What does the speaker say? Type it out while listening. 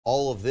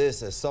All of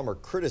this as some are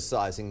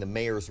criticizing the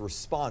mayor's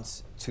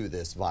response to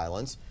this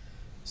violence.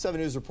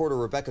 7 News reporter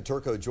Rebecca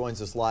Turco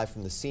joins us live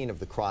from the scene of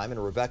the crime.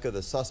 And Rebecca,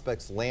 the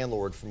suspect's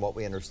landlord, from what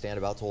we understand,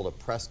 about to hold a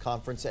press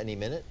conference any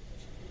minute.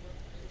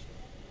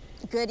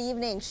 Good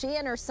evening. She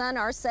and her son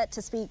are set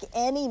to speak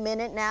any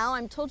minute now.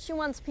 I'm told she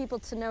wants people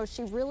to know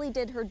she really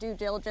did her due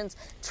diligence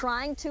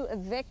trying to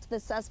evict the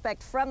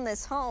suspect from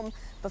this home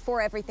before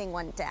everything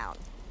went down.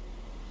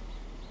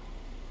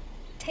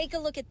 Take a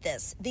look at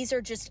this. These are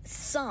just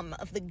some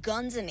of the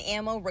guns and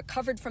ammo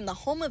recovered from the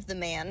home of the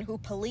man who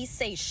police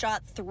say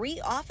shot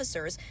 3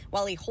 officers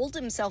while he holed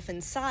himself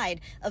inside,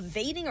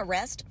 evading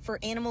arrest for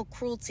animal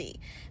cruelty.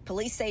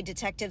 Police say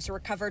detectives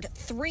recovered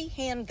 3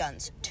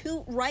 handguns,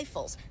 2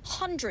 rifles,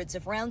 hundreds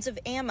of rounds of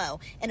ammo,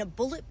 and a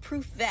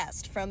bulletproof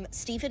vest from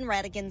Steven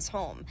Rattigan's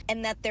home,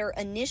 and that their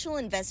initial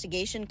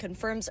investigation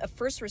confirms a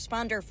first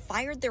responder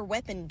fired their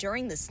weapon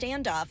during the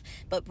standoff,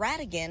 but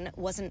Rattigan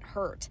wasn't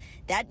hurt.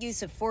 That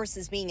use of force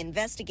is being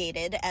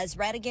investigated as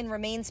Rattigan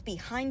remains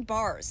behind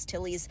bars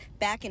till he's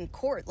back in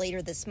court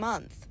later this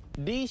month.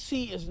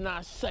 D.C. is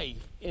not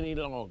safe any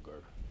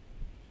longer.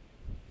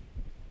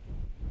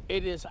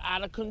 It is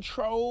out of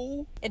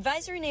control.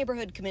 Advisory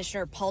Neighborhood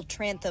Commissioner Paul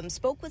Trantham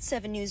spoke with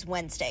 7 News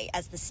Wednesday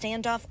as the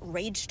standoff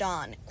raged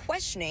on,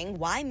 questioning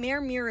why Mayor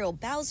Muriel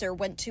Bowser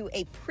went to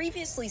a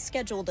previously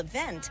scheduled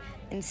event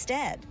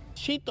instead.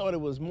 She thought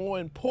it was more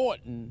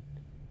important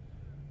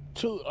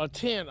to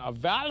attend a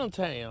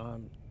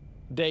Valentine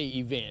Day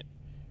event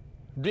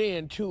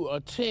than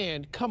to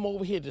come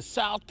over here to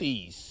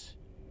Southeast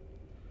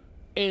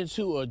and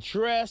to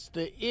address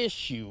the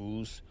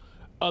issues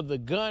of the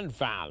gun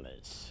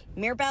violence.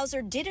 Mayor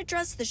Bowser did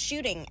address the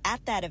shooting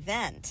at that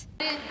event.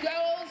 It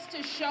goes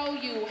to show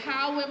you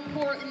how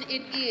important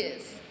it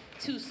is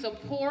to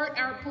support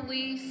our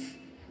police,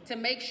 to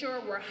make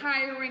sure we're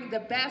hiring the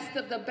best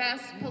of the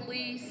best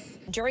police.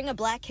 During a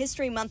Black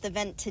History Month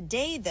event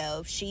today,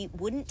 though, she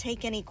wouldn't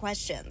take any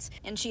questions,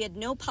 and she had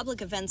no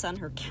public events on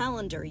her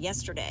calendar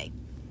yesterday.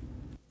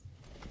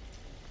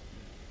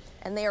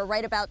 And they are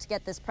right about to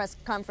get this press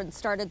conference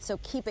started, so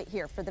keep it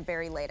here for the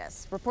very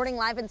latest. Reporting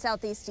live in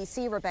Southeast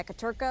D.C., Rebecca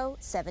Turco,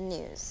 7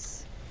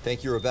 News.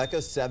 Thank you,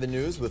 Rebecca. 7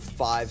 News with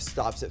 5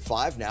 stops at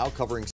 5 now, covering